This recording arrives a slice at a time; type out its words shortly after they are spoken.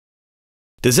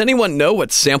Does anyone know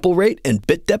what sample rate and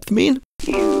bit depth mean?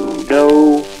 You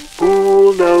know,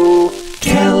 who'll know?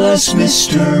 Tell us,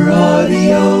 Mr.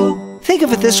 Audio. Think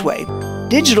of it this way.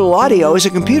 Digital audio is a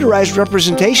computerized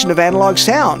representation of analog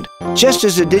sound, just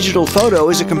as a digital photo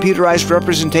is a computerized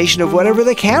representation of whatever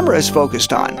the camera is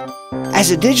focused on. As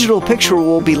a digital picture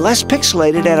will be less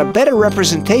pixelated and a better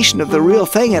representation of the real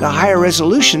thing at a higher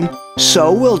resolution,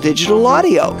 so will digital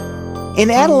audio. In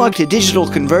analog to digital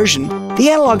conversion, the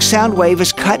analog sound wave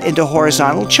is cut into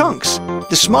horizontal chunks.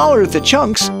 The smaller the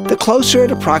chunks, the closer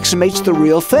it approximates the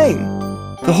real thing.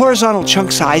 The horizontal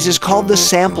chunk size is called the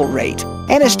sample rate,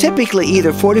 and is typically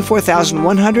either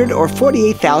 44,100 or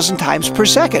 48,000 times per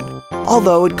second,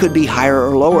 although it could be higher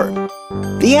or lower.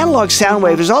 The analog sound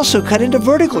wave is also cut into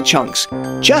vertical chunks.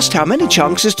 Just how many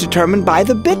chunks is determined by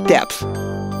the bit depth.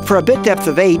 For a bit depth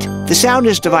of 8, the sound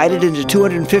is divided into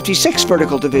 256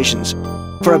 vertical divisions.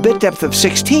 For a bit depth of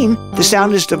 16, the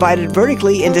sound is divided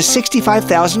vertically into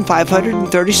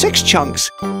 65,536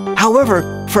 chunks.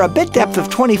 However, for a bit depth of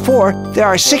 24, there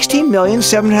are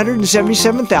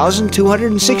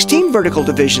 16,777,216 vertical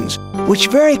divisions, which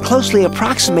very closely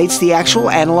approximates the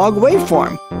actual analog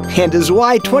waveform, and is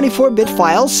why 24-bit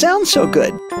files sound so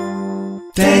good.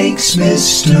 Thanks,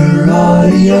 Mr.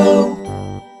 Audio.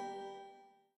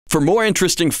 For more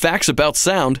interesting facts about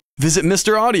sound, visit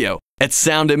Mr. Audio at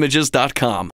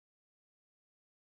soundimages.com.